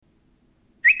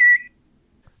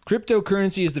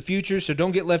Cryptocurrency is the future, so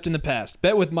don't get left in the past.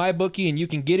 Bet with MyBookie and you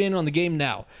can get in on the game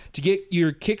now. To get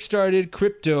your kick-started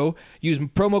crypto, use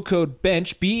promo code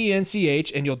BENCH,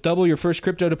 B-E-N-C-H, and you'll double your first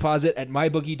crypto deposit at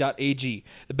mybookie.ag.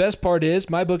 The best part is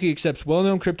MyBookie accepts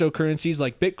well-known cryptocurrencies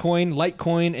like Bitcoin,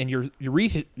 Litecoin, and your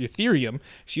Ethereum,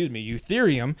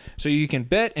 so you can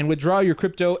bet and withdraw your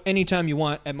crypto anytime you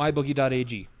want at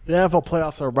mybookie.ag. The NFL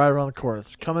playoffs are right around the corner.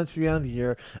 It's coming to the end of the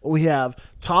year. We have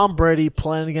Tom Brady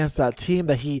playing against that team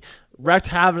that he wreaked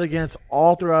havoc against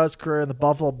all throughout his career in the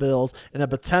Buffalo Bills in a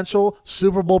potential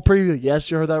Super Bowl preview. Yes,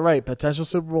 you heard that right. Potential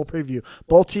Super Bowl preview.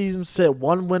 Both teams sit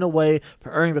one win away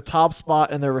from earning the top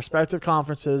spot in their respective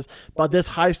conferences. But this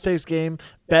high-stakes game,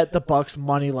 bet the Bucs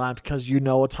money line because you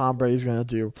know what Tom Brady's going to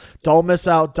do. Don't miss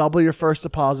out. Double your first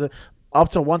deposit up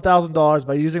to $1,000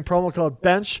 by using promo code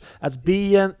BENCH. That's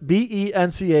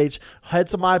B-E-N-C-H. Head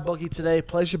to MyBookie today,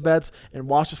 place your bets, and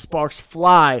watch the sparks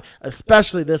fly,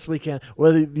 especially this weekend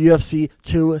with the UFC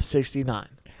 269.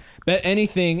 Bet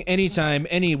anything, anytime,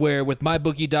 anywhere with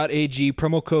mybookie.ag.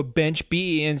 Promo code BENCH,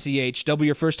 B-E-N-C-H. Double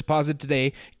your first deposit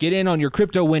today. Get in on your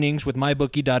crypto winnings with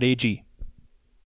mybookie.ag.